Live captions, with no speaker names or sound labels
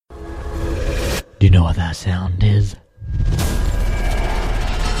Do you know what that sound is?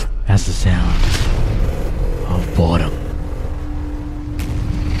 That's the sound of boredom.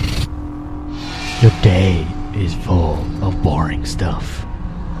 Your day is full of boring stuff.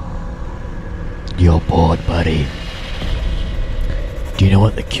 You're bored, buddy. Do you know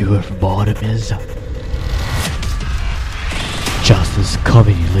what the cure for boredom is? Justice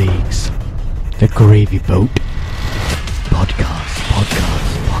Comedy League's The Gravy Boat podcast.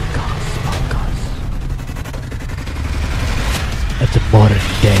 It's a modern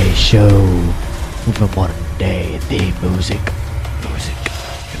day show with a modern day theme music.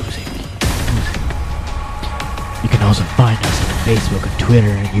 You can also find us on Facebook and Twitter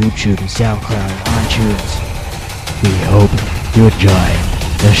and YouTube and SoundCloud and iTunes. We hope you enjoy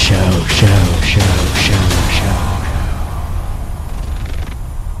the show.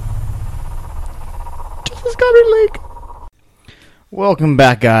 Justice Comedy League. Welcome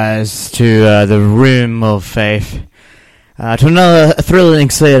back, guys, to the Room of Faith. To another thrilling,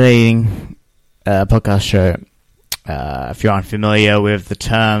 exciting podcast show. If you aren't familiar with the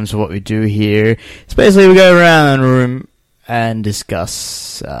terms of what we do here, it's basically we go around the room and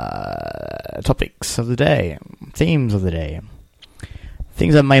discuss topics of the day, themes of the day,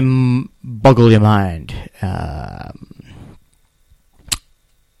 things that might boggle your mind.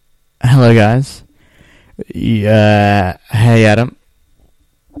 Hello, guys. Hey, Adam.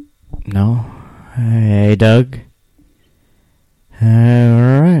 No. Hey, Doug.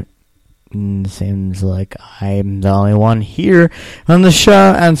 Alright. Seems like I'm the only one here on the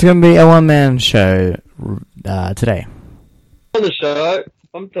show, and it's going to be a one-man show today. On the show,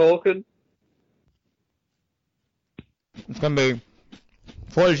 I'm talking. It's going to be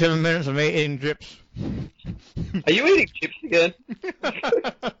 47 minutes of me eating chips. Are you eating chips again?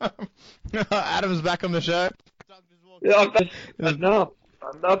 Adam's back on the show. Yeah,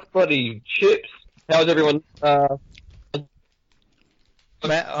 enough, buddy. Chips. How's everyone?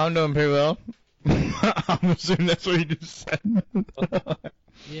 Matt, I'm doing pretty well. I'm assuming that's what you just said.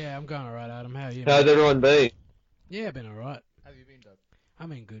 Yeah, I'm going alright, Adam. How are you? How's everyone been? Yeah, I've been alright. How have you been, Doug? I've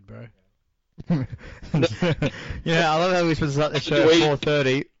been good, bro. Yeah, I love how we supposed to start the show at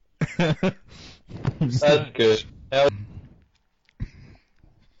 4:30. That's good. That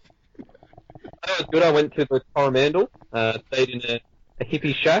was good. I went to the Coromandel, stayed in a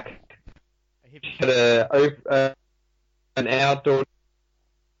hippie shack. Had an outdoor.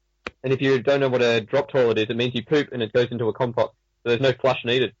 And if you don't know what a drop toilet is, it means you poop and it goes into a compost. So there's no flush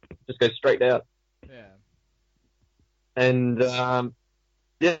needed. It just goes straight out. Yeah. And,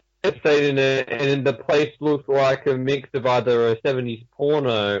 yeah, stayed in and the place looked like a mix of either a 70s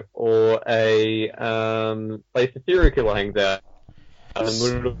porno or a, place a serial killer hangs out.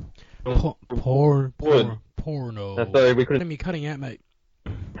 Porno. So we couldn't... What are you cutting out, mate?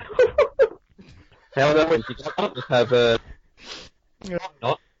 How that went, you can't just have a...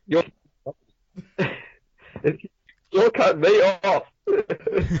 Not... You're cutting me off.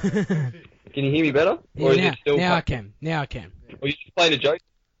 Can you hear me better? Yeah, or is it still now I can. Or you just playing a joke?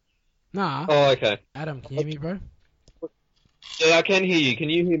 Nah. Oh, okay. Adam, can you hear me, bro? Yeah, I can hear you. Can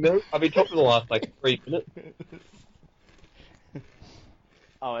you hear me? I've been talking for the last, 3 minutes.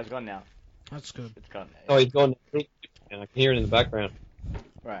 Oh, it's gone now. That's good. It's gone. Oh, he's gone. I can hear it in the background.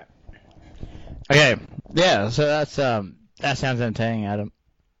 Right. Okay. Yeah. So that's that sounds entertaining, Adam.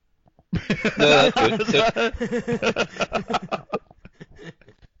 No, that's good.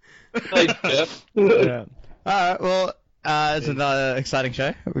 Thanks, Jeff. Yeah. Alright, well, it's another exciting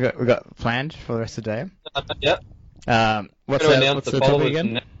show we got planned for the rest of the day. Yep. What's the topic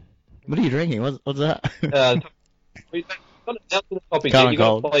again? What are you drinking? What's that? We've got to announce the topic. Can't You got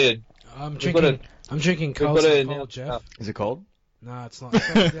cold. to play it. I'm drinking cold, got to cold, Jeff. Is it cold? No, it's not. I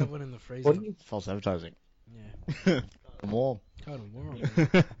got that one in the freezer. False advertising. Yeah. I'm warm. Cold and warm.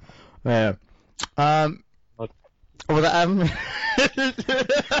 Yeah. Well,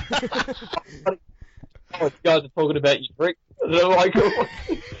 Oh, you guys are talking about your drink. They're like,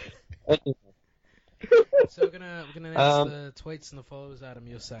 So we're gonna announce the tweets and the followers, Adam.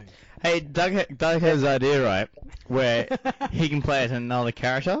 You're saying? hey, Doug has an idea, right? Where he can play as another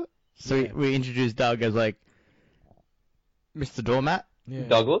character. So Yeah. we introduce Doug as like Mr. Doormat. Yeah.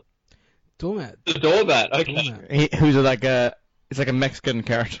 Douglas? Doormat. The doormat, okay. Doormat. Who's like a Mexican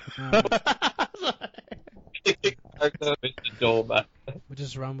character. Mr. Doormat. We'll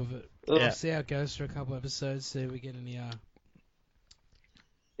just run with it. Yeah. We'll see how it goes for a couple episodes. See if we get any.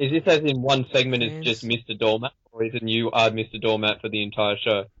 Is this as in one segment is Fans. just Mr. Doormat, or is it you are Mr. Doormat for the entire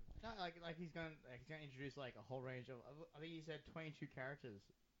show? No, like he's gonna introduce like a whole range of. I think he said 22 characters.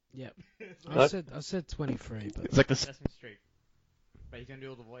 Yep. What? I said 23, but It's like the Sesame Street. But you can do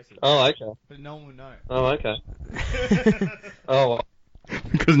all the voices. Oh, okay. But no one will know. Oh, okay. Oh, well.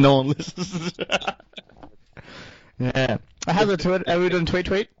 Because no one listens. Yeah. How's the Twitter? Are we doing tweet?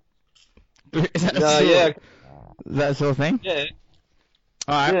 Is that Yeah. Is that still a thing? Yeah.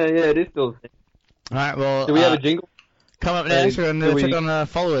 Alright. Yeah, it is still a thing. Alright, well. Do we have a jingle? Come up next, we're going to do check we- on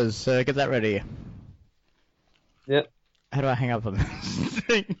followers, so get that ready. Yep. How do I hang up on this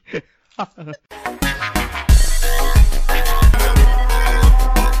thing?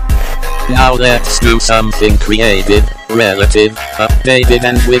 Now let's do something creative, relative, updated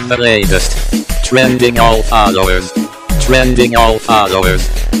and with the latest. Trending all followers. Trending all followers.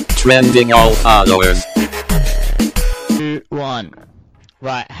 Trending all followers. 2, 1.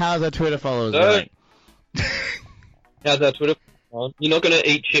 Right, how's our Twitter followers So- going? How's our Twitter on? You're not going to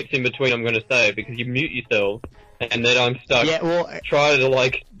eat chips in between, I'm going to say, because you mute yourself, and then I'm stuck. Yeah, well, Try to,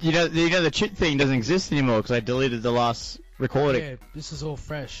 like... you know the chit thing doesn't exist anymore because I deleted the last recording. Yeah, this is all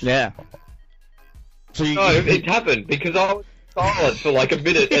fresh. Yeah. So you, No, it happened, because I was silent for like a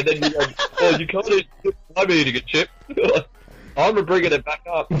minute, and then you go, oh, you can't eat chips, I'm eating a chip. I'm bringing it back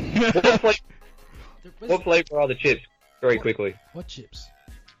up. What flavor are the chips? Very quickly. What chips?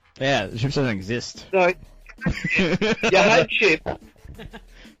 yeah, the chips doesn't exist. No, you had chips.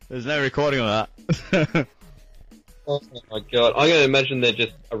 There's no recording of that. Oh my god, I'm going to imagine they're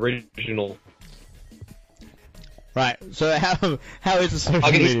just original. Right, so how is the social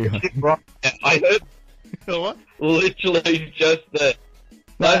I can media hear chip going? right now. I heard What? literally just that.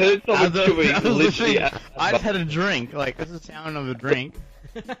 I heard someone chewing literally at I just had a drink. Like, this is the sound of a drink.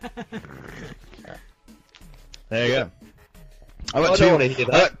 There you go. I I don't want to hear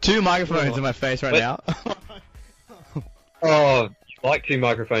I that. got 2 microphones in my face right Wait. now. Oh, you like 2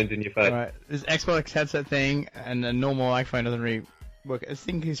 microphones in your face. Alright, this Xbox headset thing and a normal microphone doesn't really work. I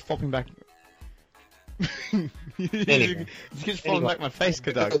think he's flopping back. Anyway. He keeps flopping back my face,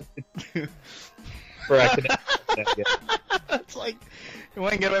 Kadug. For accident. Yeah. It's like, it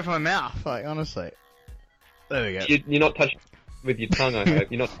won't get away from my mouth, like, honestly. There we go. You're not touching with your tongue, I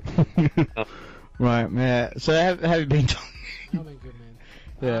hope. You're not. Right, yeah. So have you been talking? I've been good, man.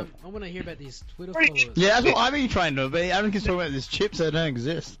 Yeah. I want to hear about these Twitter followers. Yeah, that's what I've been trying to do, but Aaron keeps talking about these chips that don't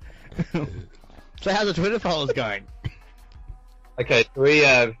exist. So how's the Twitter followers going? Okay, so we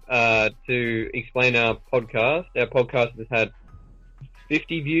have, to explain our podcast has had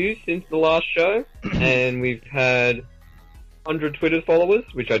 50 views since the last show, and we've had 100 Twitter followers,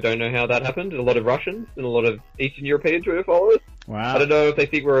 which I don't know how that happened. A lot of Russians and a lot of Eastern European Twitter followers. Wow. I don't know if they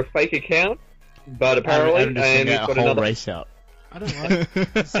think we're a fake account, but apparently, Aaron just and sent we've out got a whole another... race out. I don't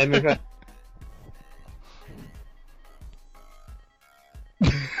like. And we've had...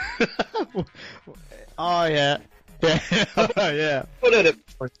 Oh yeah. Yeah. Oh yeah. What did it...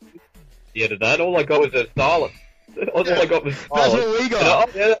 The end of that, all I got was a silence. All I got was That's silence. what we got.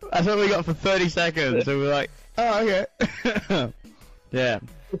 And, oh, yeah, That's what we got for 30 seconds. So we're like, oh okay. Yeah.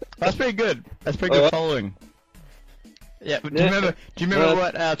 That's pretty good. That's pretty good Alright. following. Yeah. But do you Yeah. remember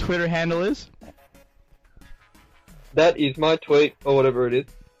what our Twitter handle is? that is my tweet, or whatever it is.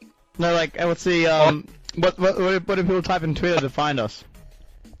 No, like what's the what do people type in Twitter to find us?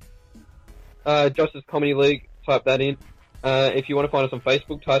 Justice Comedy League, type that in. If you want to find us on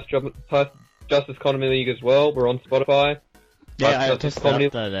Facebook, type Justice Comedy League as well. We're on Spotify. Yeah, I Justice tested Comedy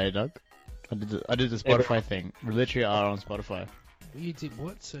that the other day, Doug. I did the Spotify thing. We literally are on Spotify. You did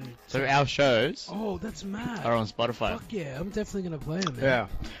what? So our shows Oh, that's mad. are on Spotify. Fuck yeah, I'm definitely gonna play them. Man. Yeah.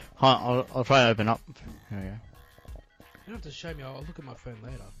 I'll try and open up. There we go. You don't have to show me. I'll look at my phone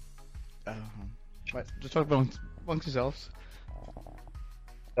later. Wait, just talk amongst yourselves.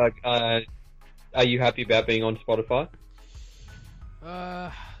 Are you happy about being on Spotify?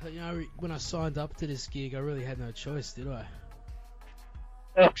 You know, when I signed up to this gig, I really had no choice, did I?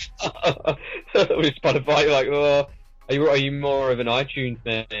 With Spotify, you're like, oh, are you more of an iTunes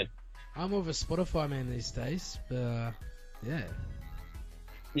man? I'm more of a Spotify man these days, but yeah.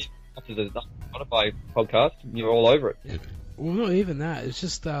 After the Spotify podcast, you're all over it. Well, not even that. It's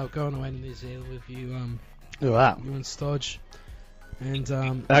just going away to New Zealand with you, Look at you and Stodge, and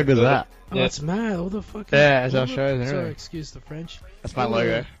How good is that? oh, Yeah. it's mad. All the fucking Yeah, it's all our the- shows, isn't Sorry, it? excuse the French. That's my all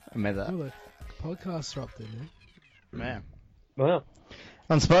logo. the- I made that. All the podcasts are up there, man. Man. Wow.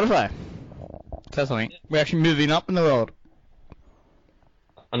 On Spotify. Tell something. We're actually moving up in the world.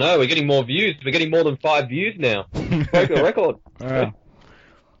 I know, we're getting more views. We're getting more than 5 views now. Break the record. Yeah.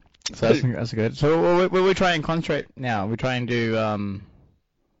 So that's good. So what we're trying to concentrate now? We're trying to do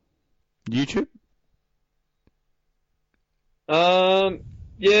YouTube.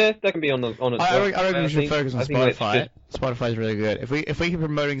 Yeah, that can be on its I reckon we should think- focus on I think that's Spotify. good. Spotify is really good. If we keep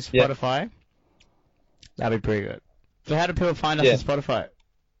promoting Yeah. Spotify, that'd be pretty good. So how do people find us Yeah. on Spotify?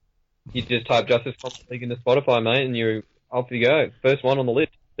 You just type Justice Comedy League into Spotify, mate, and you off you go. First one on the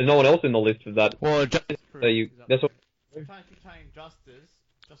list. There's no one else in the list of that. Well, Justice So you, that's what. If I keep saying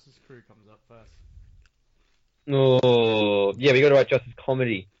Justice Crew comes up first. Oh, yeah, we got to write Justice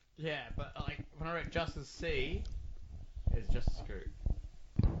Comedy. Yeah, but like when I write Justice C, it's Justice Crew.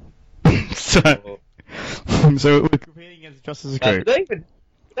 So we're competing against Justice Crew. Do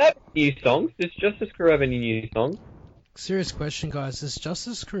they have new songs? Does Justice Crew have any new songs? Serious question, guys. Is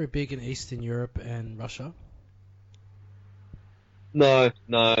Justice Crew big in Eastern Europe and Russia? No.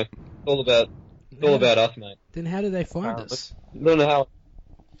 It's all about us, mate. Then how do they find us? I don't know how.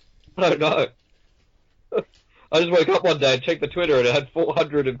 I don't know. I just woke up one day and checked the Twitter and it had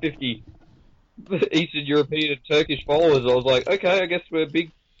 450 Eastern European and Turkish followers. I was like, okay, I guess we're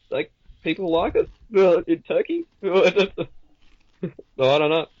big, like, people like us in Turkey. So I don't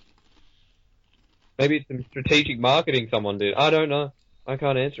know. Maybe it's some strategic marketing someone did. I don't know. I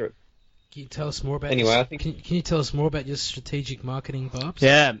can't answer it. Can you tell us more about? Anyway, I think. Can you tell us more about your strategic marketing, Barbs?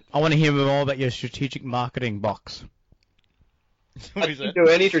 Yeah, I want to hear more about your strategic marketing box. I didn't do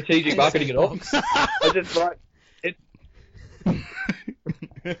any strategic marketing at all. I just write.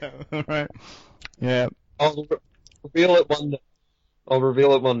 Right. Yeah. I'll reveal it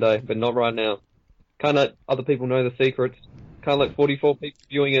one day. But not right now. Can't let other people know the secrets. Can't let 44 people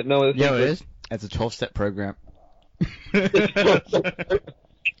viewing it know the Yeah, secrets. it is. It's a 12-step program. Step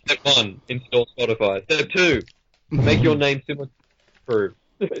 1, install Spotify. Step 2, make your name similar to Crew.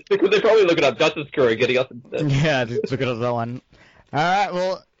 Because they're probably looking up Justice Crew getting us instead. Yeah, let's look at that one. Alright,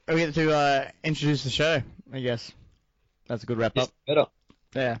 well, we get to introduce the show, I guess. That's a good wrap up. Better.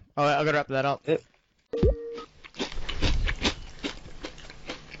 Yeah. Alright, I've got to wrap that up. Yep.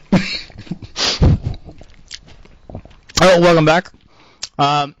 Oh, welcome back.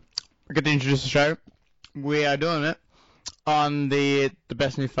 We get to introduce the show. We are doing it on the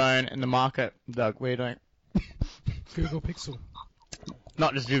best new phone in the market. Doug, what are you doing? Google Pixel.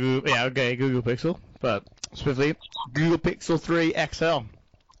 Not just Google, yeah, okay, Google Pixel, but swiftly, Google Pixel 3 XL.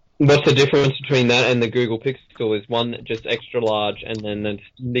 What's the difference between that and the Google Pixel? Is one just extra large and then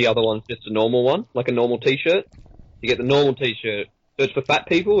the other one's just a normal one, like a normal t-shirt? You get the normal t-shirt. So it's for fat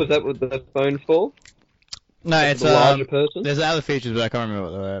people? Is that what the phone's for? No, Like it's a larger person? There's other features, but I can't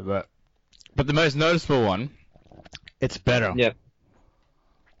remember what they were. But the most noticeable one, it's better. Yeah.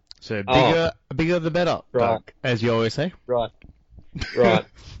 So Oh. bigger the better, Right. Doug, as you always say. Right. Right.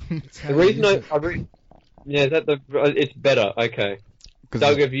 It's how The you reason use it. yeah, is that it's better. Okay. 'Cause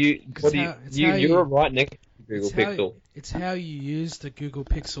Doug, have you? It's What do how- it's how you're you- right next to Google It's how, Pixel. it's how you use the Google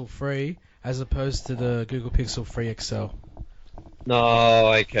Pixel 3 as opposed to the Google Pixel 3 XL.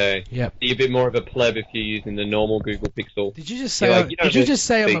 No, okay. Yep. You're a bit more of a pleb if you're using the normal Google Pixel. Did you just say? You're like, you don't did you really just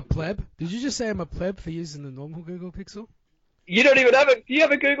say I'm a think- pleb? Did you just say I'm a pleb for using the normal Google Pixel? You don't even have a. You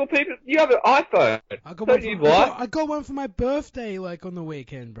have a Google Pixel. You have an iPhone. I got Don't one. you For, what? I got one for my birthday, like on the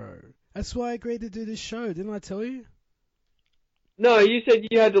weekend, bro. That's why I agreed to do this show. Didn't I tell you? No, you said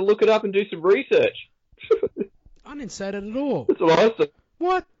you had to look it up and do some research. I didn't say that at all. That's what I said.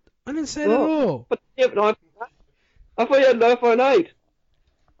 What? I didn't say that at Oh. all. But you have an iPhone 8. I thought you had an iPhone 8.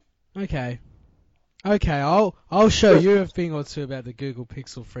 Okay. Okay, I'll show you a thing or two about the Google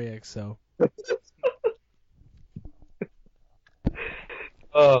Pixel 3 XL.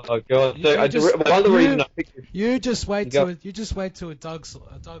 Oh god! You So can just- one of the reasons I picked this. You just wait You till a Doug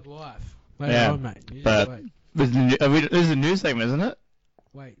life later Yeah, on, mate. You just but- wait. This is a news segment, isn't it?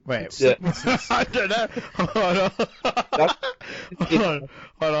 Wait. Wait. Yeah. I don't know.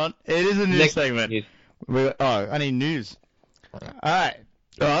 Hold on. It is a news Next segment. news. I need news. Alright.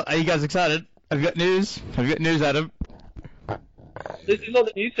 Well, are you guys excited? Have you got news? Have you got news, Adam? This is not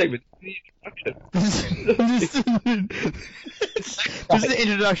the news segment. This is the introduction. This is the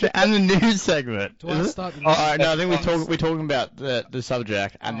introduction and the news segment. Do I is it? start the Oh, alright, no, I think news? we're talking about the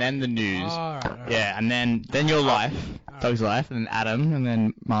subject and then the news. Alright. Yeah, and then your life, Doug's life, and then Adam, and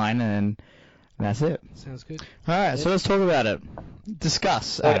then mine, and that's it. Sounds good. Alright, so let's talk about it.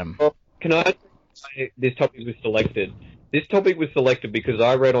 Discuss, Adam. Well, can I say this topic was selected? This topic was selected because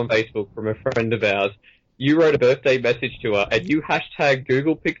I read on Facebook from a friend of ours. You wrote a birthday message to her, and you hashtag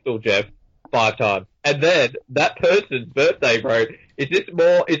Google Pixel, Jeff, 5 times. And then that person's birthday, bro. Is this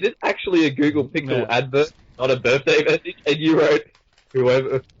actually a Google Pixel No. advert, not a birthday message? And you wrote, who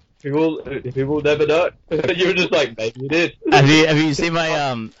will never know? You were just like, maybe it is. Have you seen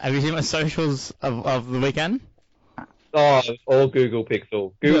my socials of the weekend? Oh, it's all Google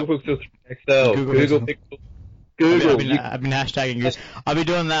Pixel. Google Pixel XL. Google Google Pixel. Pixel. Google. I've been hashtagging you. I'll be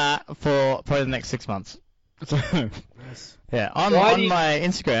doing that for probably the next 6 months. So, Nice. yeah, on Why do on you- my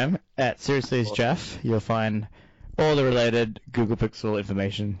Instagram at seriouslyisjeff, you'll find all the related Google Pixel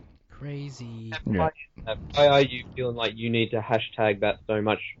information. Crazy. Yeah. Why are you feeling like you need to hashtag that so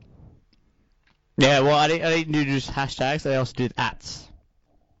much? Yeah, well, I didn't do just hashtags. I also did ats.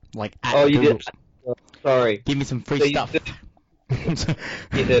 Like at Oh, you Google. did. Sorry. Give me some free So stuff. You said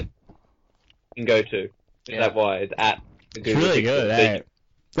you can go to. Is that why it's at the It's Google really Pixel? good, So eh?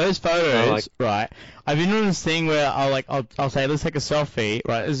 Those photos, like- right? I've been doing this thing where I'll say let's take a selfie,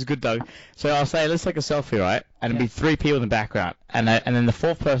 right? This is good, Doug. So I'll say let's take a selfie, right? And it'll be 3 people in the background, and then the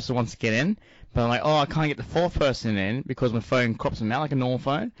 4th person wants to get in, but I'm like, oh, I can't get the 4th person in because my phone crops them out like a normal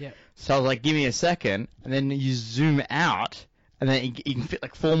phone. Yeah. So I was like, give me a second, and then you zoom out, and then you can fit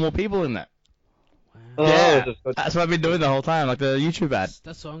like 4 more people in there. Oh, Yeah, that's- that's what I've been doing the whole time, like the YouTube ad.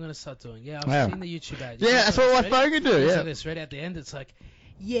 That's what I'm gonna start doing. Yeah, I've Yeah. seen the YouTube ad. Yeah, that's what my phone can do. So Yeah. this right at the end, it's like,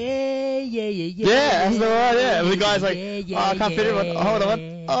 yeah. Yeah, that's the one. Yeah, and the guy's like, oh, I can't fit it. Hold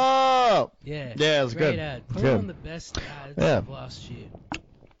on. Oh. Yeah. Yeah, it was Great good. ad. It's Probably good. one of the best ads Yeah. of last year.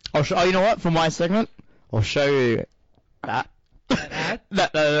 Oh, you know what? For my segment, I'll show you that. That ad?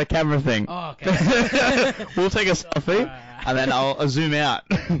 the camera thing. Oh, okay. We'll take a selfie, Alright. and then I'll zoom out.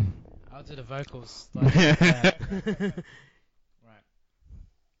 I'll do the vocals. Like that.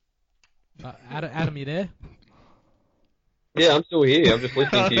 Right. Adam, you there? Yeah, I'm still here. I'm just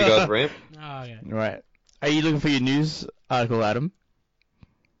listening to you guys rant. Oh, okay. Right. Are you looking for your news article, Adam?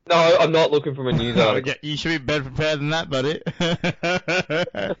 No, I'm not looking for a news article. Yeah, you should be better prepared than that, buddy.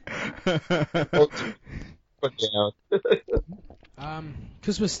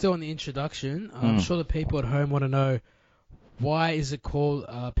 Because we're still in the introduction, I'm sure the people at home want to know, why is it called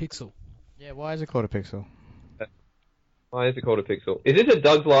Pixel? Yeah, why is it called a pixel? Why is it called a pixel? Is this a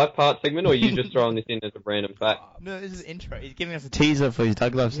Doug's Life part segment, or are you just throwing this in as a random fact? No, this is intro. He's giving us a teaser for his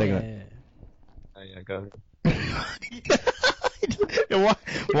Doug Love segment. Yeah. Oh, yeah, go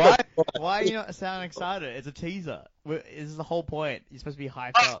why are you not sounding excited? It's a teaser. This is the whole point. You're supposed to be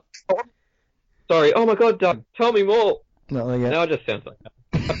hyped up. Sorry. Oh my God, Doug, tell me more. No, yeah. Now it just sounds like that.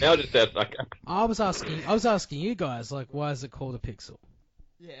 Now it just sounds like that. I was asking you guys, like, why is it called a pixel?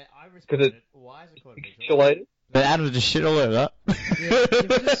 Yeah, I responded, Why is it called a pixel? Pixelated. But Adam just shit all over that. Yeah,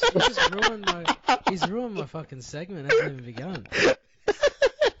 he's ruined my fucking segment. It hasn't even begun.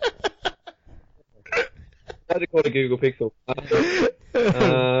 How's it called a Google Pixel?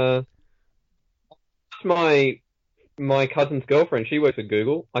 My cousin's girlfriend. She works at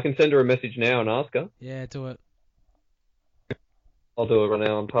Google. I can send her a message now and ask her. Yeah, do it. I'll do it right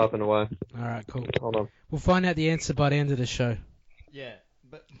now. I'm typing away. All right, cool. Hold on. We'll find out the answer by the end of the show. Yeah,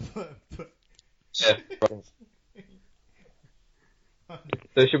 but Yeah. Right.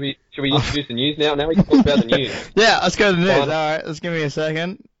 So should we introduce the news now? Now we can talk about the news. yeah, let's go to the news. Fine. Alright, let's give me a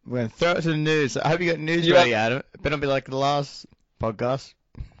second. We're going to throw it to the news. I hope you got news You ready, Adam. It better not be like the last podcast.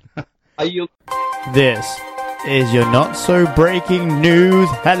 Are you? This is your not so breaking news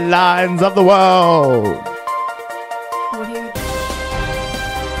headlines of the world.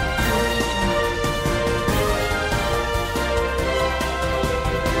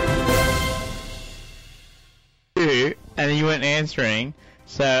 And then you weren't answering,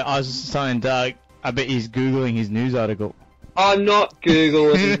 so I was just telling Doug, I bet he's Googling his news article. I'm not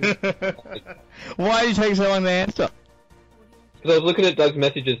Googling. Why did you take so long to answer? Because I was looking at Doug's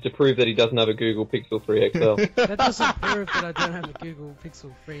messages to prove that he doesn't have a Google Pixel 3 XL. That doesn't prove that I don't have a Google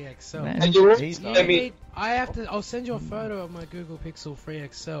Pixel 3 XL. Man, And you're geez, I mean, I'll send you a photo of my Google Pixel 3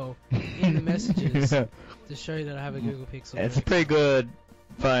 XL in the messages to show you that I have a Google Pixel 3 it's a pretty good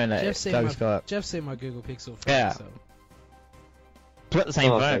phone that Jeff's seen Doug's got. Jeff's seen my Google Pixel 3 Yeah. XL. It's got the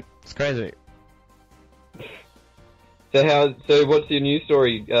same Oh, phone. okay. It's crazy. So what's your news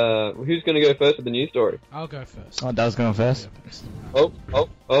story? Who's going to go first with the news story? I'll go first. Oh, Doug's going first. Oh.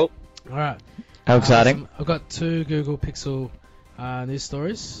 Alright. How exciting. I've got 2 Google Pixel news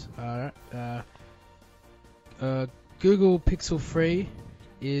stories. Alright. Google Pixel 3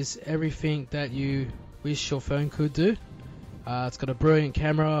 is everything that you wish your phone could do. It's got a brilliant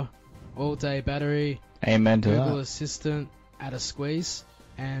camera, all-day battery, Amen to Google that. Assistant at a squeeze,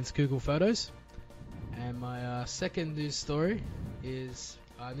 and Google Photos. And my second news story is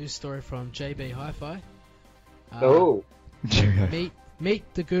a news story from JB Hi-Fi.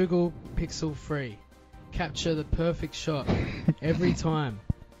 Meet the Google Pixel 3. Capture the perfect shot every time.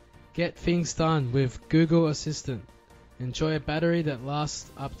 Get things done with Google Assistant. Enjoy a battery that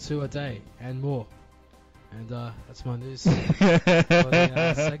lasts up to a day and more. And that's my news for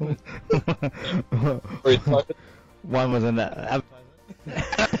the segment. One was in that.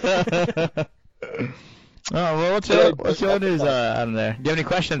 Oh well, what's your news, Adam? There. Do you have any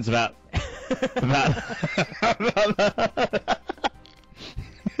questions about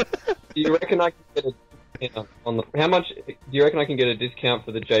Do you reckon I can get a How much do you reckon I can get a discount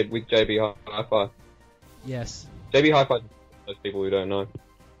for the with JB Hi-Fi? Yes. JB Hi-Fi is for those people who don't know.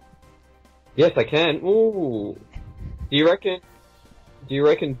 Yes, I can. Ooh. Do you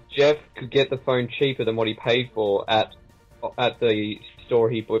reckon Jeff could get the phone cheaper than what he paid for at the store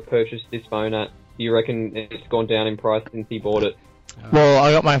he purchased this phone at? Do you reckon it's gone down in price since he bought it? Well,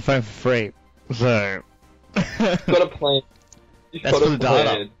 I got my phone for free, so. You've got a plan. That's for the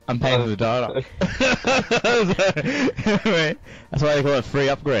data. I'm paying for the data. That's why they call it free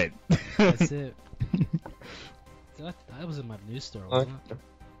upgrade. That's it. That was in my news story, wasn't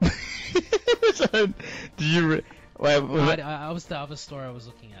it? So, did you? Wait, I was the other story I was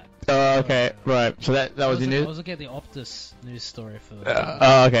looking at. Oh, okay, right. So that was your news. I was looking at the Optus news story for.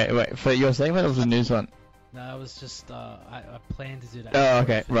 Oh, okay. Wait, for your segment, that was the news one. No, I was just I planned to do that. Oh,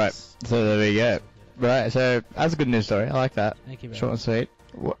 okay, right. So there we go. Right, so that's a good news story. I like that. Thank you very Short much. and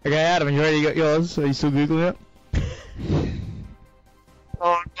sweet. Okay, Adam, you already got yours? Are you still googling it?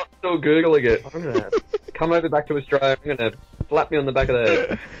 Oh, I'm not still googling it. I'm gonna come over back to Australia. I'm gonna slap me on the back of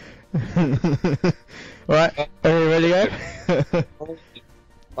the head. Right, are you ready to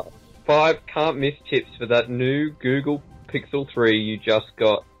go? 5 can't miss tips for that new Google Pixel 3 you just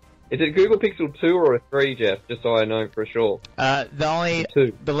got. Is it Google Pixel 2 or a 3, Jeff? Just so I know for sure.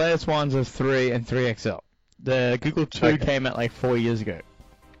 The latest ones are 3 and 3XL. The Google 2 Okay. came out like 4 years ago.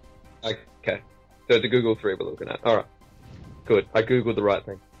 Okay. So it's a Google 3 we're looking at. Alright. Good. I googled the right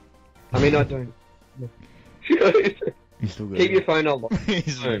thing. I mean, I don't. He's still good. Keep your phone on.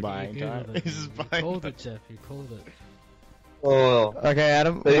 He's phone. just buying time. He's just You buying called time. it, Jeff. You called it. Oh. Okay,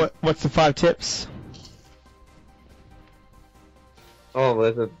 Adam, See? what's the 5 tips? Oh,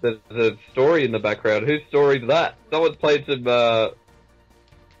 there's a story in the background. Whose story is that? Someone's played some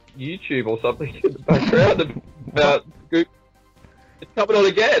YouTube or something in the background about Google. It's coming on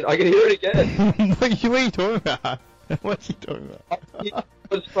again. I can hear it again. what are you talking about? What's he talking about?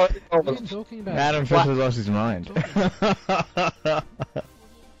 What's phone What are you on? talking about? Adam first has lost his mind.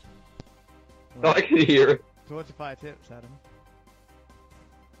 I can hear it. So what's the 5 tips,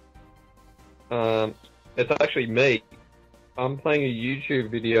 Adam? It's actually me. I'm playing a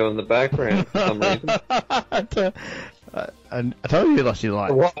YouTube video in the background for some reason. I told you you lost your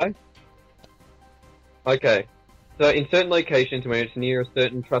mind. Why? Okay. So in certain locations where it's near a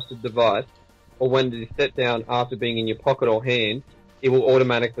certain trusted device, or when it is set down after being in your pocket or hand, it will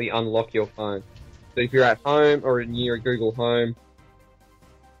automatically unlock your phone. So if you're at home or near a Google Home,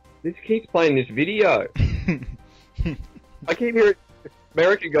 this keeps playing this video. I keep hearing the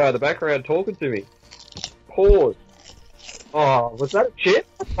American guy in the background talking to me. Pause. Oh, was that a chip?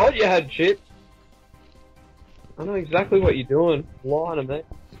 I thought you had chips. I know exactly what you're doing. Lying to me.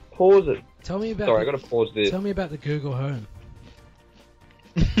 Pause it. Tell me about. Sorry, I gotta pause this. Tell me about the Google Home.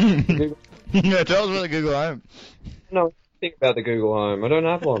 Yeah, tell us about the Google Home. No, think about the Google Home. I don't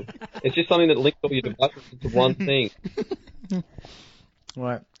have one. It's just something that links all your devices into one thing.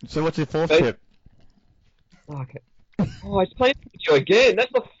 Right. So what's your 4th Okay. tip? Okay. Oh, it's playing the video again.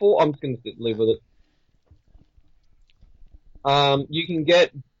 That's the 4. I'm just gonna live with it. You can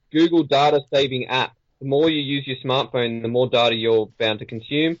get Google data saving app. The more you use your smartphone, the more data you're bound to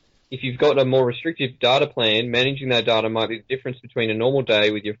consume. If you've got a more restrictive data plan, managing that data might be the difference between a normal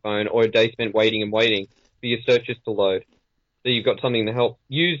day with your phone or a day spent waiting for your searches to load. So you've got something to help.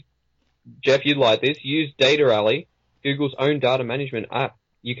 Jeff, you'd like this, use Data Alley, Google's own data management app.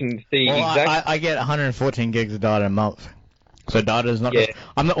 You can see exactly... I get 114 gigs of data a month. So data is not... Yeah.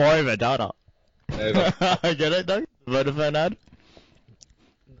 I'm not worried about data. Over. I get it, Doug? Vodafone ad?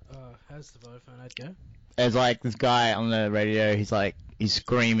 How's the Vodafone ad go? There's like this guy on the radio, he's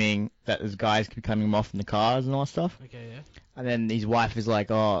screaming that there's guys keep coming him off in the cars and all that stuff. Okay, yeah. And then his wife is like,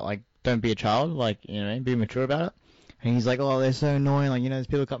 oh, like, don't be a child, like, you know, be mature about it. And he's like, oh, they're so annoying, like, you know, there's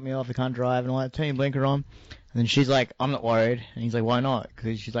people cut me off, I can't drive, and all that, turn your blinker on. And then she's like, I'm not worried. And he's like, why not?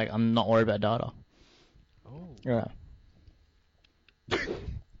 Because she's like, I'm not worried about data. Oh. Yeah.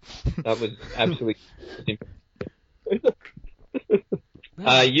 That was absolutely...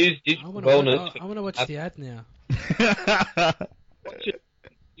 No, use I digital want wellness. to watch the ad now. Watch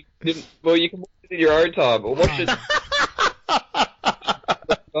it. Well, you can watch it in your own time, or watch it.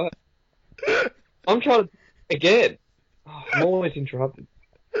 I'm trying to again. Oh, I'm always interrupted.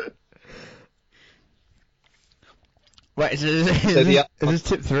 Wait, is this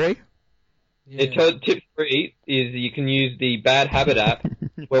tip 3? Yeah. Tip 3 is you can use the Bad Habit app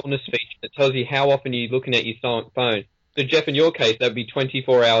wellness feature that tells you how often you're looking at your phone. So, Jeff, in your case, that would be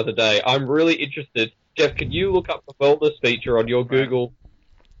 24 hours a day. I'm really interested. Jeff, can you look up the wellness feature on your Google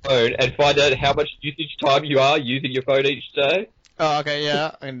phone and find out how much usage time you are using your phone each day? Oh, okay,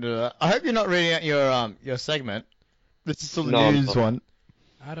 yeah, I can do that. I hope you're not reading out your segment. This is still the No, I'm news not. one.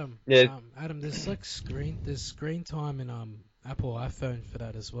 Adam, Yeah. Adam, there's like screen time in Apple iPhone for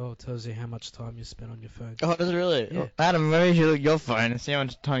that as well. It tells you how much time you spend on your phone. Oh, does it really? Yeah. Adam, maybe you should look at your phone and see how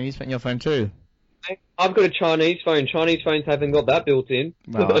much time you spent on your phone too. I've got a Chinese phone. Chinese phones haven't got that built in.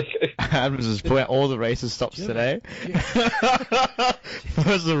 Wow. Adam's just putting out all the racist stops Yeah. today. Yeah.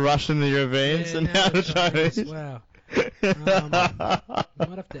 First the Russian, the Europeans, and now the Chinese. Wow. I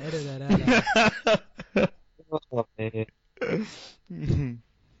might have to edit that out. Oh, man.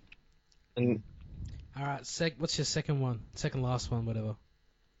 And Alright, what's your second one? Second last one, whatever.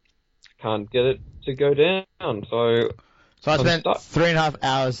 can't get it to go down. So So I I'm spent stuck. 3.5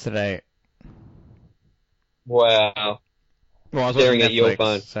 hours today. wow. Well, I was Staring watching at your Netflix,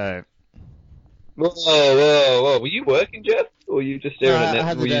 phone. So Whoa. Were you working, Jeff? Or were you just staring I at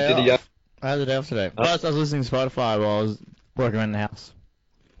had Netflix? the day Did a off. I had the day off today. Plus, I was listening to Spotify while I was working around the house.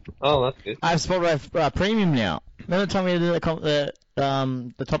 Oh, that's good. I have Spotify Premium now. Remember the time we did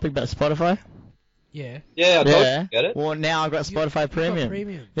the topic about Spotify? Yeah. Yeah, I told you to get it. Well, now I've got You- Spotify you've got Premium.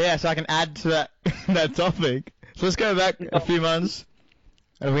 Premium. Yeah, so I can add to that that topic. So let's go back a few months,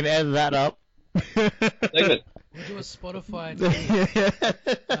 and we can add that up. Segment. We'll do a Spotify thing,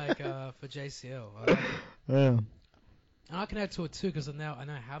 like for JCL. Yeah. And I can add to it too because now I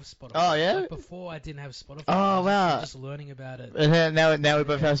have Spotify. Oh, yeah? Like before I didn't have Spotify. Oh, I was wow. just learning about it. And then now we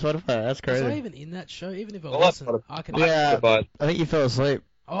both have Spotify. That's Was I crazy. even in that show? Even if I Well, that's wasn't, not I can. Yeah. But I think you fell asleep.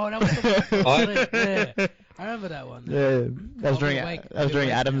 Oh, that was the I- yeah. I remember that one. Yeah, that was I'll be during awake- that was I'll be during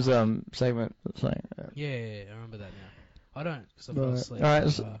awake Adam's now. segment. So, Yeah, I remember that now. I don't because I fell Right. asleep. Alright, so,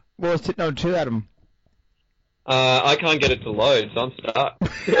 so- well, it's two Adam. I can't get it to load, so I'm stuck.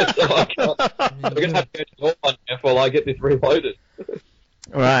 So I can't. We're gonna have to go to your one, Jeff, while I get this reloaded.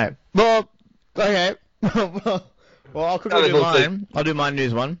 Right. Well, okay. well, I'll quickly do we'll see. mine. I'll do my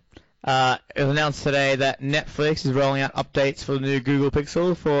news one. It was announced today that Netflix is rolling out updates for the new Google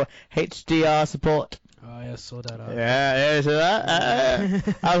Pixel for HDR support. Oh yeah, I saw that. Yeah, so that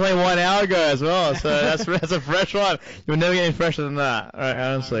was only 1 hour ago as well, so that's a fresh one. You'll never get any fresher than that, right,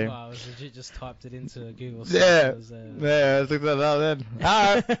 honestly. I was legit just typed it into Google. Yeah. Search. Yeah, let's look that up then.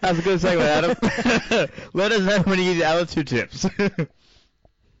 Alright, that's a good segue, Adam. Let us know when you get the other two tips.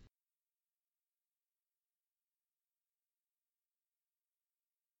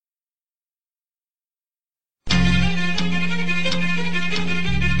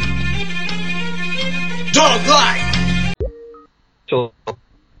 So,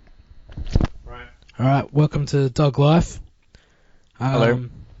 All right, welcome to Dog Life. Hello.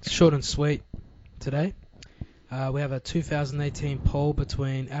 Short and sweet today. We have a 2018 poll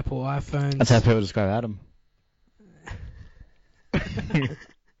between Apple iPhones. That's how people describe Adam.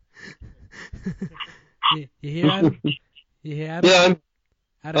 You hear Adam? You hear Adam? yeah,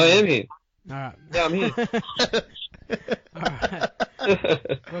 Adam? I am here. All right. Yeah, I'm here. All right.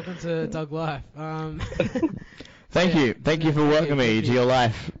 Welcome to Dog Life. Thank you for welcoming me thank to you. your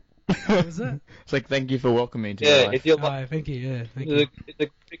life. What was that? It's like, thank you for welcoming me to your Yeah, life. if you're Oh, thank you. Yeah, thank you. it's a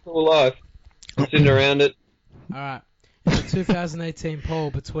pretty cool life. I'm sitting around it. All right. In the 2018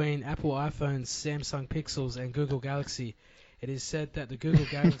 poll between Apple iPhones, Samsung Pixels, and Google Galaxy, it is said that the Google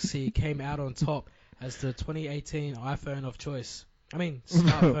Galaxy came out on top as the 2018 iPhone of choice. I mean,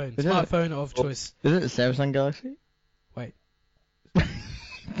 smartphone. Is it? Smartphone of choice. Isn't it Samsung Galaxy? Wait.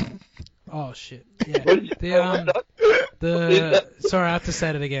 Oh shit. Yeah. What did you say about that? Sorry, I have to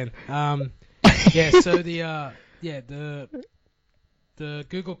say that again. Yeah. So the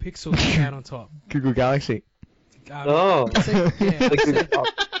Google Pixel came out on top. Google Galaxy. Oh, Yeah.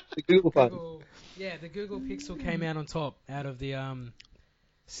 the Google phone. Google, yeah, the Google Pixel came out on top out of the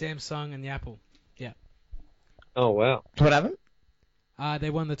Samsung and the Apple. Oh, wow. What happened? They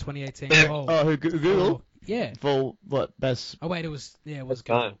won the 2018 poll. Oh, who, Google? Yeah. For what? Best? Oh wait, it was That's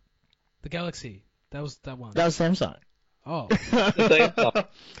Google. fine. The Galaxy. That was that one. That was Samsung. Oh. same stuff.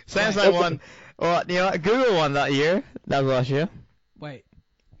 Samsung won. Well, you know what? Google won that year. That was last year. Wait.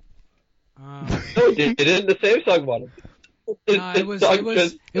 No, it didn't. The Samsung one. No, it was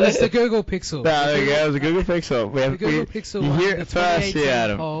the Google Pixel. There you go. It was a Google Pixel. The Google Pixel you won hear the it first 2018 here,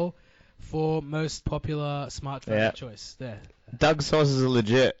 Adam. poll for most popular smartphone Yeah. of choice. There. Doug's sources are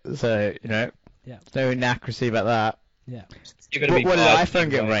legit, so you know. Yeah. No inaccuracy about that. Yeah. You're gonna be What did biased iPhone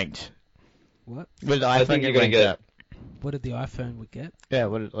get anyway. ranked? What? What did I iPhone think get you're gonna ranked get- at? What did the iPhone would get? Yeah,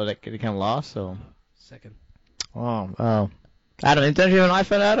 what did it come last or? Second. Oh. Adam, don't you have an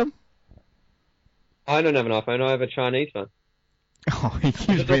iPhone, Adam? I don't have an iPhone. I have a Chinese phone. Oh, he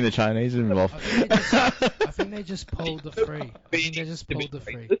keeps bringing the Chinese involved. I think they just polled the free. I think they just polled the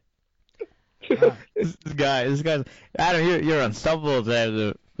free. Alright. This guy's Adam. You're unstoppable today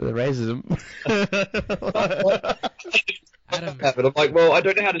with the racism. Adam, But I'm like, well, I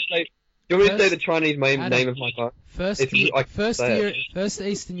don't know how to say. Do you want me to say the Chinese name of my car? first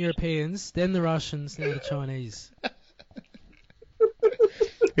Eastern Europeans, then the Russians, then the Chinese.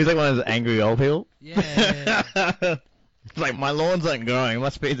 He's like one of those angry old people. Yeah. It's like, my lawns aren't growing.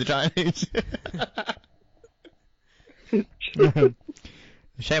 Must be the Chinese.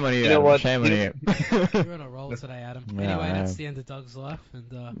 Shame on you, You know Adam. what? Shame on you. You're on a roll today, Adam. Yeah, Anyway, I that's am. the end of Doug's life,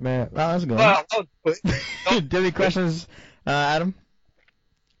 and Man, that's good. Well, that was quick. Do you have any questions, Adam?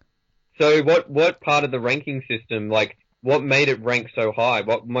 So what part of the ranking system, like, what made it rank so high?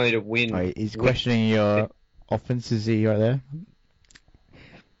 What made it win? Oh, he's questioning your offenses right there.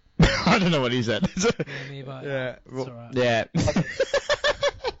 I don't know what he said. yeah, me, but Yeah, it's alright. Yeah.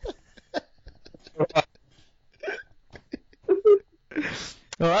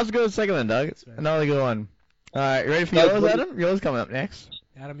 Well, that's a good second then, Doug. That's right. Another good one. Alright, you ready for Doug, yours, what- Adam? Yours coming up next.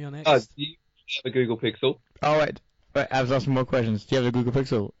 Adam, you're next. Do you have a Google Pixel? Oh, wait. I was asking more questions. Do you have a Google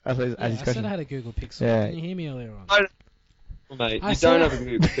Pixel? That's yeah, his I said question. I had a Google Pixel. Yeah. Can you hear me earlier on? Well, mate, I you said- don't have a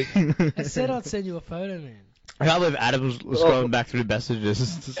Google Pixel. I said I'd send you a photo, man. I can't believe Adam was scrolling back through the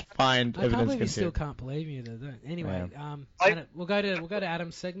messages to find I can't evidence believe you against still you. can't believe me. Though, don't. Anyway, I- Adam, we'll go to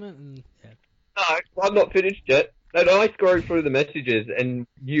Adam's segment, and yeah. No, I'm not finished yet. And I scrolled through the messages, and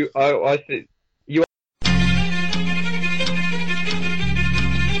I said, you.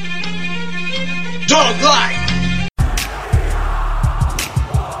 Dog life!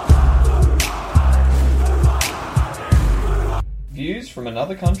 Views from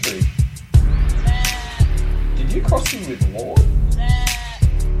another country. Did you cross me with Lord?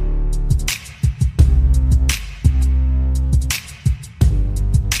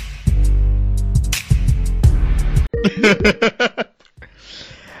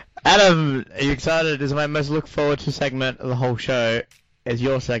 Adam, are you excited? This is my most look forward to segment of the whole show. Is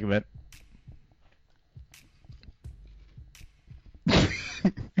your segment.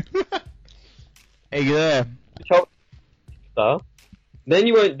 Are you there? Stuff. Then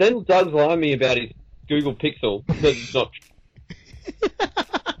you won't. Then Doug's lying to me about his Google Pixel. That's not.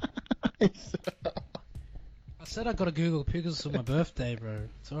 I said I got a Google Pixel for my birthday, bro.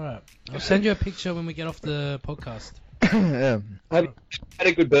 It's alright. I'll send you a picture when we get off the podcast. Yeah. Had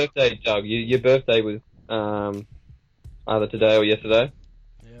a good birthday, Doug. Your birthday was either today or yesterday.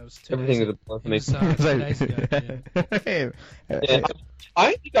 Yeah, it was 2 Everything days was a plus It for me. was 2 days ago. Yeah. Yeah,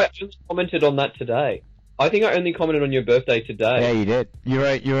 I think I only commented on that today. I think I only commented on your birthday today. Yeah, you did. You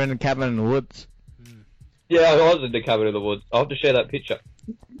were in the cabin in the woods. Yeah, I was in the cabin in the woods. I'll have to share that picture.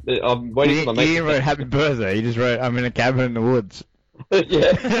 I'm waiting for my You mate. didn't write happy birthday. You just wrote I'm in a cabin in the woods.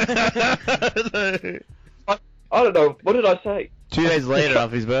 Yeah. I don't know. What did I say? 2 days later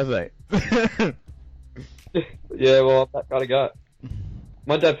after his birthday. Yeah, well, that gotta go.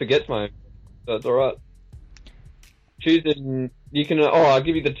 My dad forgets my own, so it's alright. Choosing, you can, I'll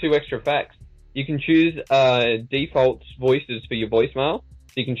give you the 2 extra facts. You can choose default voices for your voicemail,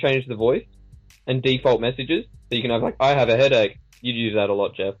 so you can change the voice, and default messages, so you can have, like, I have a headache. You'd use that a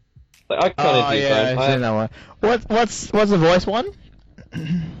lot, Jeff. Like, I kind of Oh do yeah, so. I've seen that one. What's the voice one? You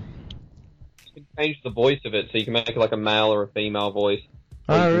can change the voice of it, so you can make it like a male or a female voice.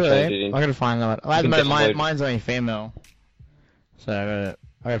 Or you Oh can change it really? in- I'm gonna find that one. Well, at the You can moment, download- mine's only female, so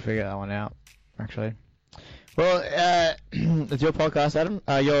I gotta figure that one out. Actually, well, it's your podcast, Adam.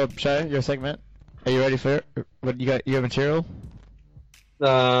 Your show, your segment. Are you ready for it? What you got? Your material?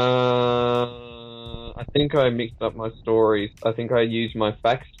 I think I mixed up my stories. I think I used my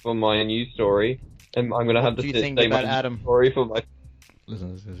facts for my news story, and I'm gonna have to do you say think my about news Adam? story for my.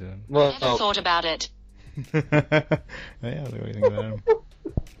 Listen. Well, Never thought about it. Yeah, what do you think about Adam?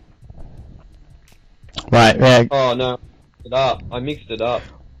 Right, yeah. oh no, it up. I mixed it up.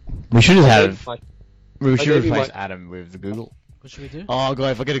 We should I have gave my- we should gave you replace my- Adam with the Google. What should we do? Oh god,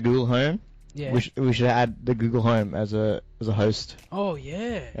 if I get a Google Home, Yeah. we should add the Google Home as a host. Oh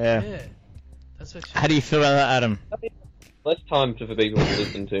yeah. Yeah. That's what. How do you feel about that, Adam? Less time for people to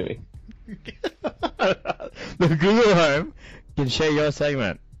listen to me. The Google Home can share your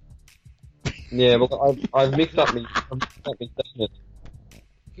segment. Yeah, well, I've mixed up my segments.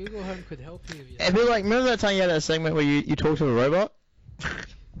 Google Home could help you. If It'd be like, remember that time you had that segment where you talked to a robot?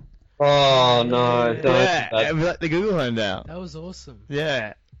 Oh no, don't. Yeah, That. it'd be like the Google Home now. That was awesome.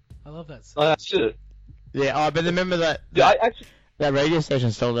 Yeah. I love that song. I should. Yeah, oh, but remember that Yeah, I actually. that radio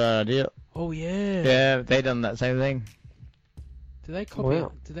station stole that idea. Oh yeah. Yeah, they done that same thing. Did they copy?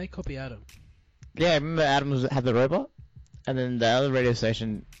 Wow. Did they copy Adam? Yeah, remember Adam had the robot, and then the other radio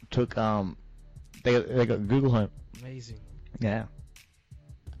station took they got Google Home. Amazing. Yeah.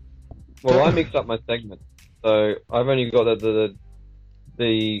 Well, I mixed up my segment, so I've only got the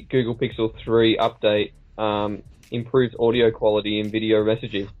Google Pixel 3 update improves audio quality in video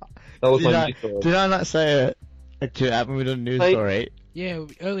messaging. That was my news story. Did I not say it to Adam with a news story? Yeah,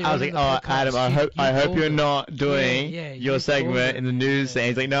 earlier I on was in like, the oh, podcast, Adam, I hope you're not doing your segment in the news thing.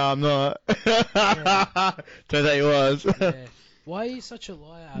 He's like, no, I'm not. Yeah. Turns out he was. Yeah. Why are you such a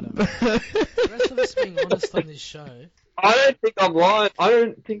liar, Adam? The rest of us being honest on this show. I don't think I'm lying.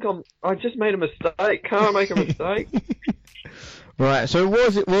 I just made a mistake. Can't I make a mistake? Right, so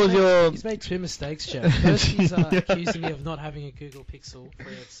what was your... He's made two mistakes, Jeff. First, he's accusing me of not having a Google Pixel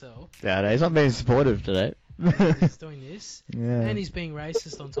 3 XL. Yeah, no, he's not being supportive today. He's doing this, Yeah. and he's being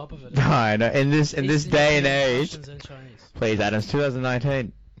racist on top of it. No, no, in this day and age... Russians and Chinese. Please, Adam, it's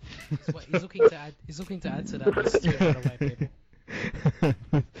 2019. He's looking to add to that list too, by the way,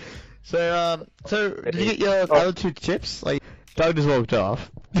 people. So did you get your other two chips? Like, Doug just walked off.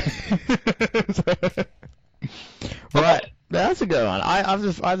 Right, that's a good one. I've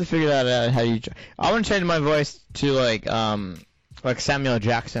just figured out how you. I want to change my voice to like Samuel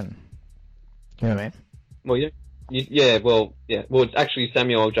Jackson. You know what I mean? Well, yeah. Well, it's actually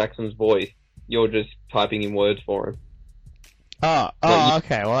Samuel L. Jackson's voice. You're just typing in words for him.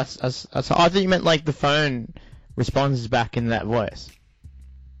 Okay. Well, that's. I thought you meant like the phone responds back in that voice.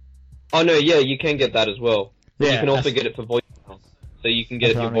 Oh no, yeah, you can get that as well. But Yeah, you can also get it for voicemail. So you can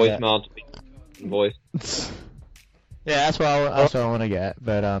get it for voicemail to be voice. Yeah, that's what I want to get.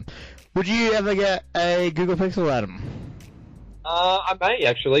 But would you ever get a Google Pixel, Adam? I may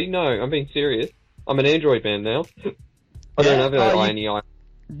actually. No, I'm being serious. I'm an Android man now. I don't have any iPhone.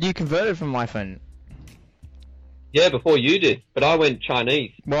 You converted from iPhone. Yeah, before you did, but I went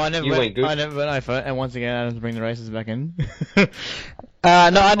Chinese. Well, I never went iPhone, and once again, Adam's bring the races back in. No, I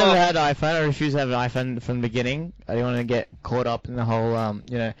never had an iPhone. I refused to have an iPhone from the beginning. I didn't want to get caught up in the whole,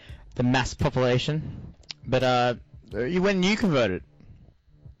 the mass population. But when you converted?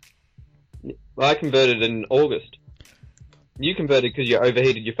 Well, I converted in August. You converted because you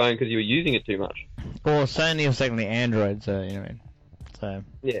overheated your phone because you were using it too much. Well, Sony was technically Android, so you know what I mean. So.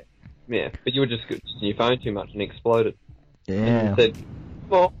 Yeah, but you were just using your phone too much and it exploded. Yeah. And said,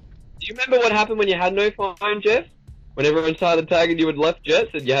 well, do you remember what happened when you had no phone, Jeff? When everyone started tagging you with left jets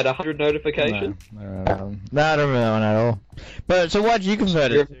and you had 100 notifications? No, I don't remember that one at all. But, so why did you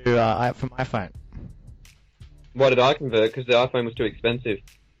convert it to, from iPhone? Why did I convert? Because the iPhone was too expensive.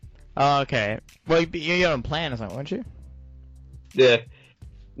 Oh, okay. Well, you're on plan or something, weren't you? Yeah.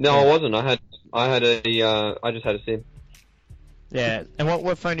 No, I wasn't. I just had a SIM. Yeah. And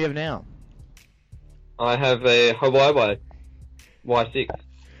what phone do you have now? I have a Huawei Y6.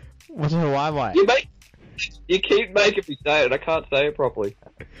 What's a Huawei? You keep making me say it. I can't say it properly.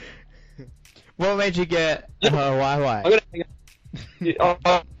 What made you get a Huawei?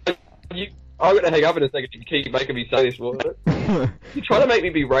 I'm gonna hang up in a second. You keep making me say this word. You're trying to make me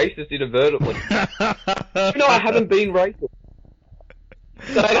be racist inadvertently. No, I haven't been racist.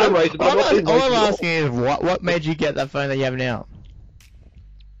 I'm racist. All I'm asking is what made you get that phone that you have now?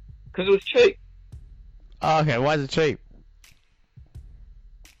 Because it was cheap. Oh, okay, why is it cheap?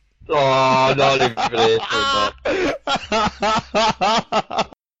 Oh, not even that.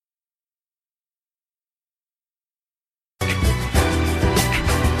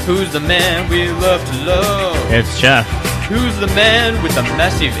 Who's the man we love to love? It's Jeff. Who's the man with the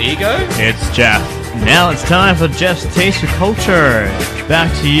massive ego? It's Jeff. Now it's time for Jeff's Taste for Culture.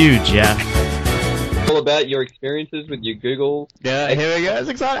 Back to you, Jeff. All about your experiences with your Google. Yeah, here we go. It's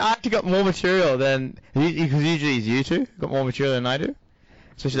exciting. I actually got more material than... Because usually it's you two. Got more material than I do.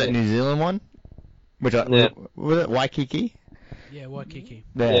 Especially that New Zealand one. Was it Waikiki? Yeah, Waikiki.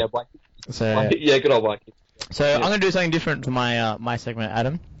 Yeah, Waikiki. So, yeah, good old Waikiki. So I'm going to do something different for my my segment,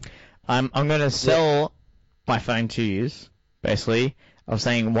 Adam. I'm going to sell my phone to you, basically. I was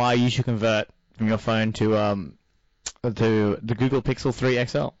saying why you should convert from your phone to the Google Pixel 3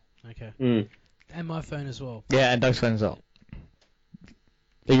 XL. Okay. Mm. And my phone as well. Yeah, and Doug's phone as well.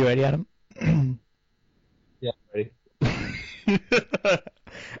 Are you ready, Adam? Yeah, ready.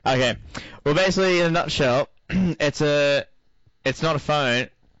 Okay. Well, basically, in a nutshell, it's not a phone.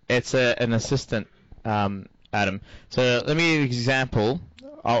 It's an assistant, Adam. So let me give you an example.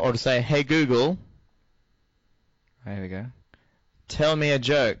 I'll just say, "Hey Google." There we go. Tell me a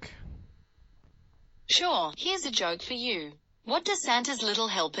joke. Sure, here's a joke for you. What do Santa's little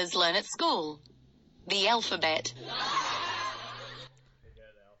helpers learn at school? The alphabet.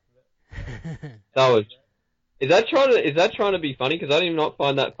 Is that trying to be funny? Because I did not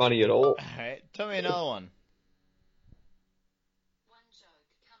find that funny at all. Alright, tell me another one. One joke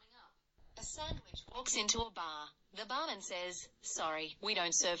coming up. A sandwich walks into a bar. The barman says, "Sorry, we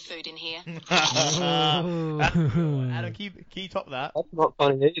don't serve food in here." Adam, can you top that? That's not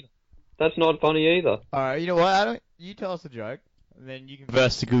funny either. That's not funny either. Alright, you know what, Adam? You tell us a joke, and then you can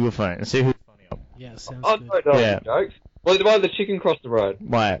verse the Google phone and see who's funnier. Yeah, sounds I good. don't know Yeah. jokes. Well, why the chicken crossed the road?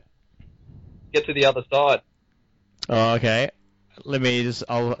 Why? Get to the other side. Oh, okay.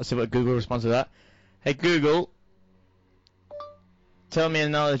 I'll see what Google responds to that. Hey, Google, tell me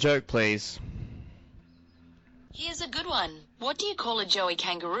another joke, please. Here's a good one. What do you call a joey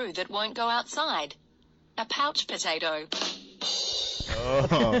kangaroo that won't go outside? A pouch potato.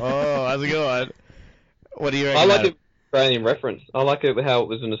 Oh, that's a good one. What do you reckon? I like Adam? it Australian reference. I like it how it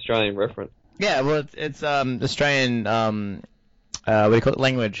was an Australian reference. Yeah, well, it's Australian, what do you call it,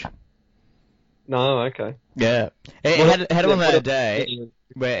 language. No, okay. Yeah. It had one the other day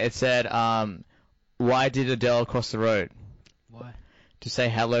where it said, why did Adele cross the road? Why? To say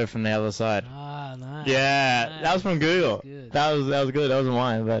hello from the other side. Ah, nice. Yeah, Nice. that was from Google. That's good. That was good. That wasn't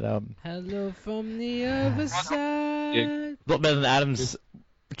mine, but Hello from the other side. Yeah. a lot better than Adam's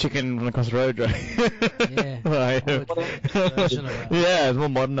chicken from across the road, right? Yeah. Right. I would do a version of that. Yeah, it's more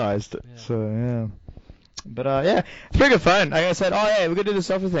modernized. Yeah. So yeah. But yeah, it's pretty good fun. Like I said, oh yeah, we're gonna do the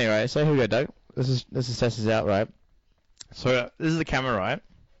software thing, right? So here we go, Doug. Let's just test this out, right? So this is the camera, right?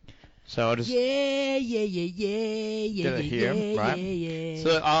 So I'll just Yeah. Get it here, right? Yeah.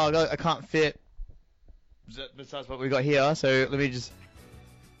 So I can't fit besides what we got here. So let me just.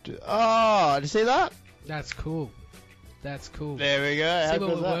 Did you see that? That's cool. That's cool. There we go. See How what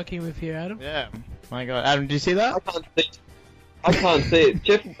good's we're that? working with here, Adam? Yeah. My God, Adam, do you see that? I can't see it.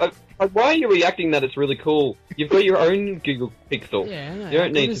 Jeff, why are you reacting that it's really cool? You've got your own Google Pixel. Yeah, I know. You don't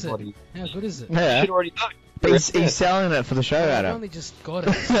How need good is to it? body. How good is it? You Yeah. should already know. But he's selling it for the show, I've Adam. only just got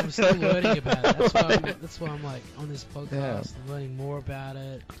it, so I'm still learning about it. That's why I'm like on this podcast. Yeah. I'm learning more about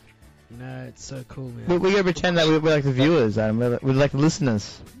it. You know, it's so cool, man. We're gonna pretend that we're like the viewers, Adam. We're like the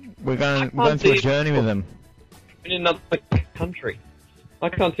listeners. We're going through a journey with them. In another country. I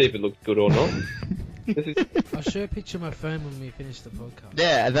can't see if it looks good or not. This is I'll show a picture of my phone when we finish the podcast.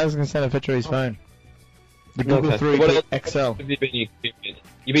 Yeah, and I was gonna send a picture of his phone. The Google okay. 3 What else XL. have you been experienced?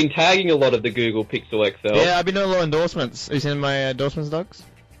 You've been tagging a lot of the Google Pixel XL. Yeah, I've been doing a lot of endorsements. Have you seen my endorsements, Dogs?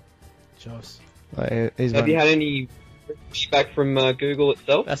 Joss. Have you had any feedback from Google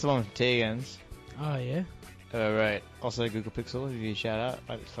itself? That's the one with Tegans. Oh yeah. Right. Also, Google Pixel. If you shout out,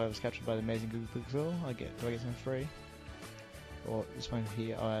 if I was captured by the amazing Google Pixel, do I get something free? Or this one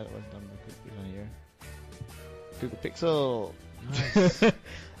here. Oh, that was done. This one here. Google Pixel. Nice.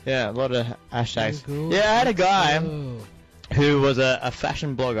 Yeah, a lot of hashtags. Google Yeah, I had a guy Pixel. who was a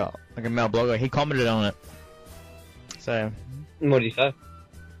fashion blogger, like a male blogger. He commented on it. So, What did you say?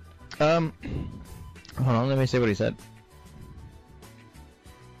 hold on, let me see what he said.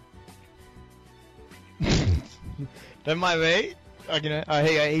 Don't mind me. Here you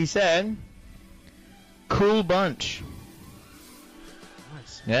go. He said, "Cool bunch."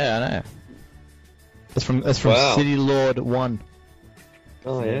 Nice. Yeah, I know. That's from Wow. City Lord 1.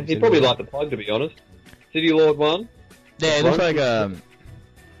 Oh yeah, he'd probably like the plug, to be honest. City Lord 1. Yeah, it looks like don't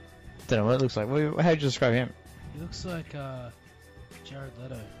know what it looks like. How'd you describe him? He looks like Jared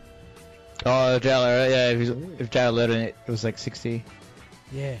Leto. Oh, Jared Leto. Yeah, if Jared Leto, it was like 60.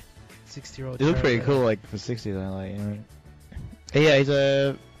 Yeah. 60-year-old. He looked Jared pretty cool, like for 60 though. Like, you know. Yeah, he's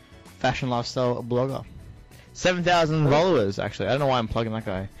a fashion lifestyle blogger. 7,000 followers, actually. I don't know why I'm plugging that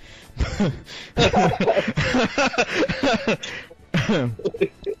guy.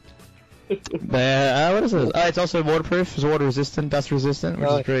 But, what is this? Oh, it's also waterproof. It's water resistant, dust resistant, which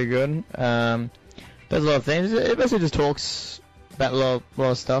is pretty good. Does a lot of things. It basically just talks about a lot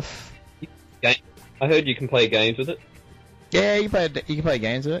of stuff. I heard you can play games with it. Yeah, you can play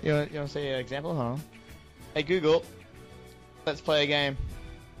games with it. You want to see an example? Hold on. Hey Google, let's play a game.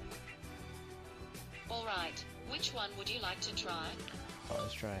 All right, which one would you like to try? Oh,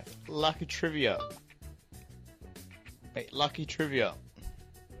 let's try it. Lucky Trivia. Wait, Lucky Trivia.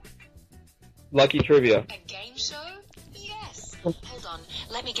 Lucky Trivia. A game show? Yes. Hold on,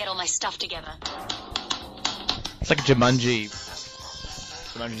 let me get all my stuff together. It's like a Jumanji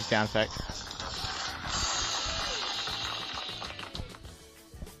sound effect.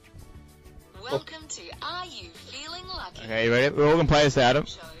 Welcome to Are You Feeling Lucky? Okay, you ready? We're all gonna play this, Adam.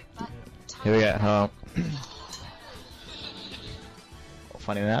 Show, but Here we go. Hold on.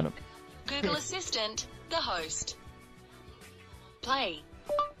 Funny than Adam. Google Assistant, the host. Play.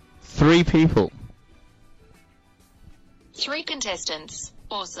 3 people. 3 contestants.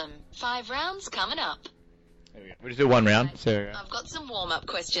 Awesome. 5 rounds coming up. There we go. We'll just do 1 round. So, I've got some warm-up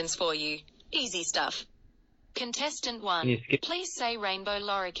questions for you. Easy stuff. Contestant 1, Can you skip? please say rainbow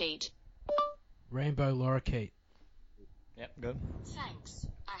lorikeet. Rainbow lorikeet. Yep, good. Thanks.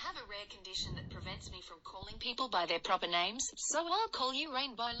 I have a rare condition that prevents me from calling people by their proper names, so I'll call you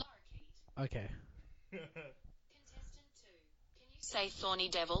Rainbow Lorikeet. Okay. Contestant 2, can you say Thorny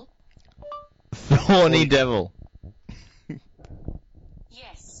Devil? Thorny devil.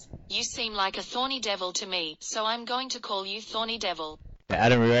 Yes. You seem like a thorny devil to me, so I'm going to call you Thorny Devil.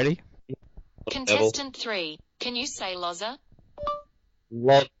 Adam, you ready? Contestant 3, can you say Loza?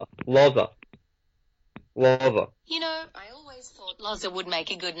 Loza. You know, I always thought Loza would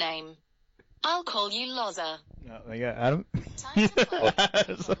make a good name. I'll call you Loza. No, there you go, Adam. Time to play.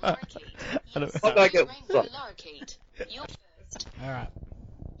 Lorikeet. Yes, How do I get- Rainbow Lorikeet. You're first. Alright.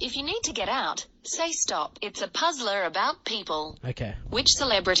 If you need to get out, say stop. It's a puzzler about people. Okay. Which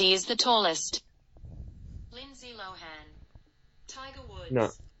celebrity is the tallest? Lindsay Lohan, Tiger Woods, No.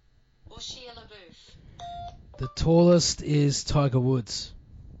 or Shia LaBeouf? The tallest is Tiger Woods.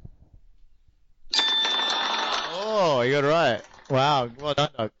 Oh, you got it right. Wow, well done,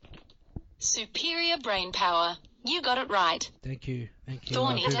 Doug. Superior brain power. You got it right. Thank you. Thank you,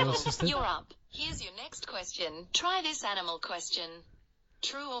 Thorny Google Devil, Assistant. you're up. Here's your next question. Try this animal question.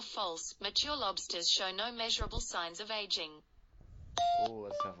 True or false, mature lobsters show no measurable signs of aging. Oh,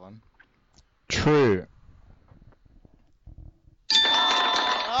 that's a tough one. True. Oh,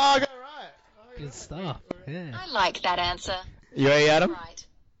 I got it right. Good stuff. Yeah. I like that answer. You ready, Adam? Right.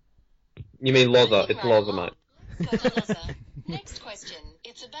 You mean Loza? Moving It's right Loza, along. mate. Go to Loza. Next question.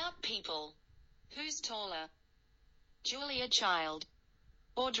 It's about people. Who's taller? Julia Child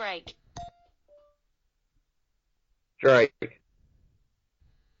or Drake? Drake.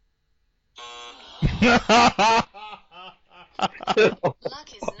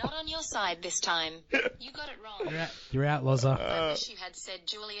 Luck is not on your side this time. You got it wrong. You're out, Loza. I wish you had said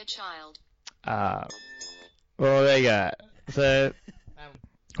Julia Child. Well, there you go. So,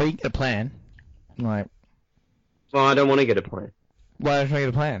 well, you can get a plan. Like, Well, I don't want to get a plan. why don't you get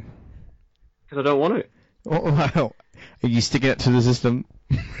a plan? Because I don't want to. Well, are you sticking it to the system?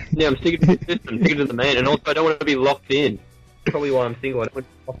 Yeah, I'm sticking to the system, sticking to the man, and also I don't want to be locked in. Probably why I'm single. I don't want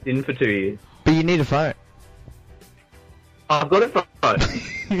to be locked in for 2 years. But you need a phone. I've got it phone.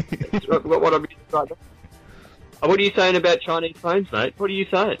 It's what I'm right now. What are you saying about Chinese phones, mate? What are you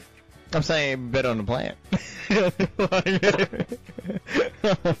saying? I'm saying bet on a plan.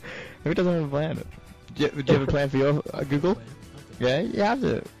 Who doesn't have a plan? Do you have a plan for your Google? Yeah, you have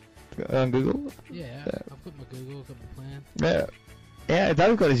to. On Google? Yeah, I've got my Google, I've got my plan. Yeah. Yeah,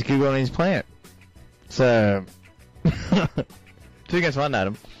 Doug's got his Google on his plan. So, 2 against 1,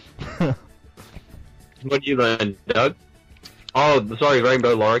 Adam. What did you learn, Doug? Oh, sorry,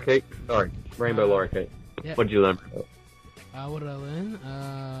 Rainbow Lorikeet. Sorry, Rainbow Lorikeet. Yep. What did you learn? What did I learn?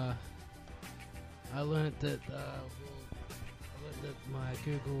 I learned that my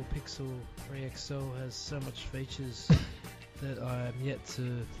Google Pixel 3 XL has so much features that I am yet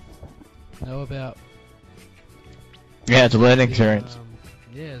to know about. Yeah, it's a learning experience.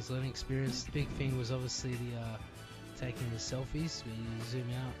 Yeah, it's a learning experience. The big thing was obviously the taking the selfies where you zoom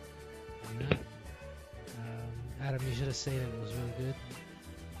out and that. Adam, you should have seen it. It was really good.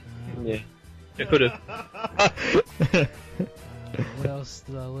 Yeah, I could have. What else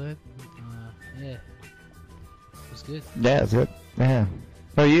did I learn? Yeah, it was good. Yeah, it's good. Yeah.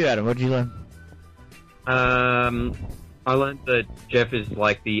 What about you, Adam? What did you learn? I learned that Jeff is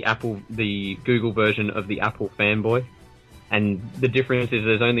like the Google version of the Apple fanboy, and the difference is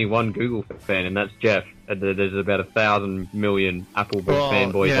there's only one Google fan, and that's Jeff. And there's about 1,000 million Apple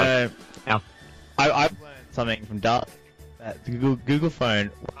fanboys. Yeah, Like, I've learned something from Dart. That the Google phone.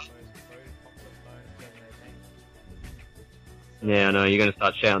 yeah, I know you're gonna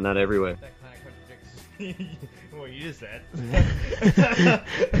start shouting that everywhere. What you just said.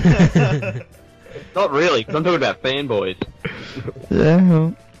 Not really, 'cause I'm talking about fanboys.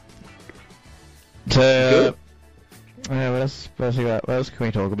 Yeah. So, Good. what else? What else can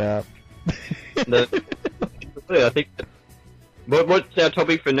we talk about? I think. What's our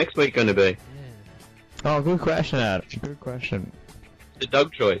topic for next week going to be? Yeah. Oh, good question, Adam. Good question. The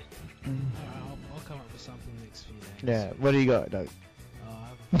Doug choice. I'll come up with something next few days. Yeah. What do you got, Doug?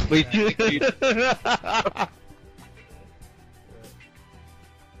 We Alright.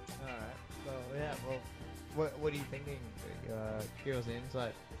 Well, yeah. Well, what are you thinking? Give us an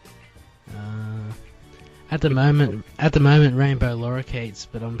insight. At the moment, Rainbow Lorikeets,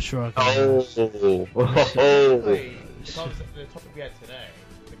 but I'm sure I can. Oh. The topic we had today,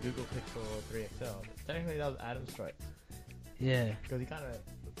 the Google Pixel 3 XL, technically that was Adam's choice. Yeah. Because he kind of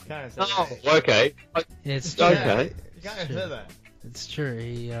said Oh, that. okay. Yeah, it's true. Okay. He kind of said that. It's true.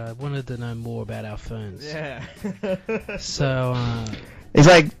 He wanted to know more about our phones. Yeah. So, It's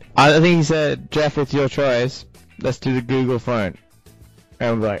like, I think he said, Jeff, it's your choice. Let's do the Google phone. And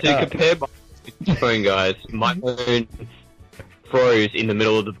I'm like, To compare my phone, guys, my phone froze in the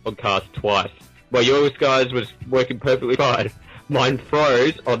middle of the podcast twice. Well, yours guys was working perfectly fine. Mine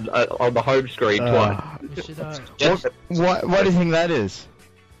froze on the home screen twice. You should, what do you think that is?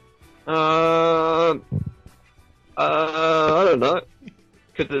 I don't know.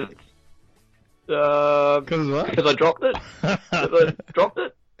 Because it's... Because what? Because I dropped it. 'Cause I dropped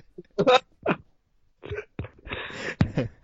it.